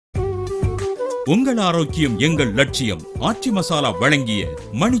உங்கள் ஆரோக்கியம் எங்கள் லட்சியம். ஆச்சி மசாலா வழங்கிய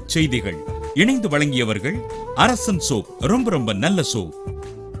மணிச் செய்திகள். இணைந்து வழங்கியவர்கள் அரசன் சோப். ரொம்ப நல்ல சோப்.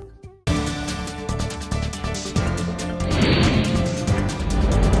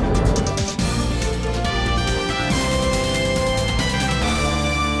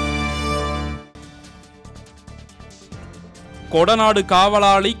 கொடநாடு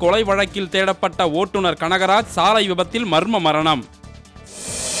காவலாளி கொலை வழக்கில் தேடப்பட்ட ஓட்டுநர் கனகராஜ் சாலை விபத்தில் மர்ம மரணம்.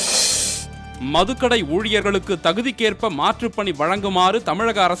 மதுக்கடை ஊழியர்களுக்கு தகுதிக்கேற்ப மாற்றுப்பணி வழங்குமாறு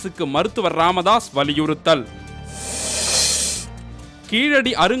தமிழக அரசுக்கு மருத்துவர் ராமதாஸ் வலியுறுத்தல்.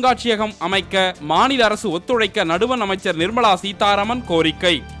 கீழடி அருங்காட்சியகம் அமைக்க மாநில அரசு ஒத்துழைக்க நடுவண் அமைச்சர் நிர்மலா சீதாராமன்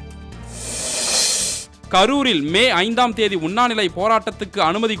கோரிக்கை. கரூரில் மே 5ஆம் தேதி உண்ணாநிலை போராட்டத்துக்கு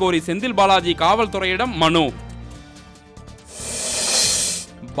அனுமதி கோரி செந்தில் பாலாஜி காவல்துறையிடம் மனு.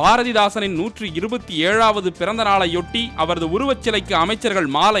 பாரதிதாசனின் 127வது பிறந்த நாளையொட்டி அவரது உருவச்சிலைக்கு அமைச்சர்கள்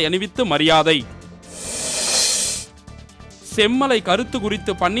மாலை அணிவித்து மரியாதை. செம்மலை கருத்து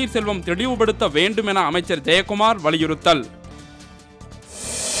குறித்து பன்னீர்செல்வம் தெளிவுபடுத்த வேண்டும் என அமைச்சர் ஜெயக்குமார் வலியுறுத்தல்.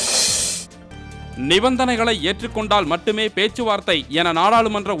 நிபந்தனைகளை ஏற்றுக்கொண்டால் மட்டுமே பேச்சுவார்த்தை என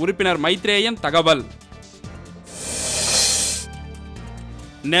நாடாளுமன்ற உறுப்பினர் மைத்ரேயன் தகவல்.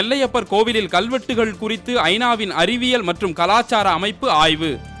 நெல்லையப்பர் கோவிலில் கல்வெட்டுகள் குறித்து ஐநாவின் அறிவியல் மற்றும் கலாச்சார அமைப்பு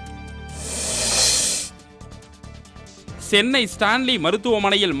ஆய்வு. சென்னை ஸ்டான்லி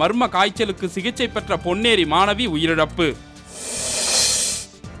மருத்துவமனையில் மர்ம காய்ச்சலுக்கு சிகிச்சை பெற்ற பொன்னேரி மாணவி உயிரிழப்பு.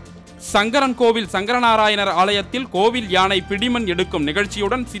 சங்கரன் கோவில் சங்கரநாராயணர் ஆலயத்தில் கோவில் யானை பிடிமண் எடுக்கும்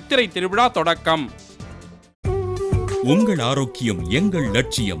நிகழ்ச்சியுடன் சித்திரை திருவிழா தொடக்கம். உங்கள் ஆரோக்கியம் எங்கள்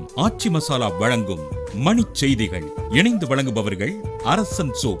லட்சியம். ஆச்சி மசாலா வழங்கும் மணிச் செய்திகள். இணைந்து வழங்குபவர்கள்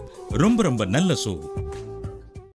அரசன் சோப். ரொம்ப நல்ல சோப்.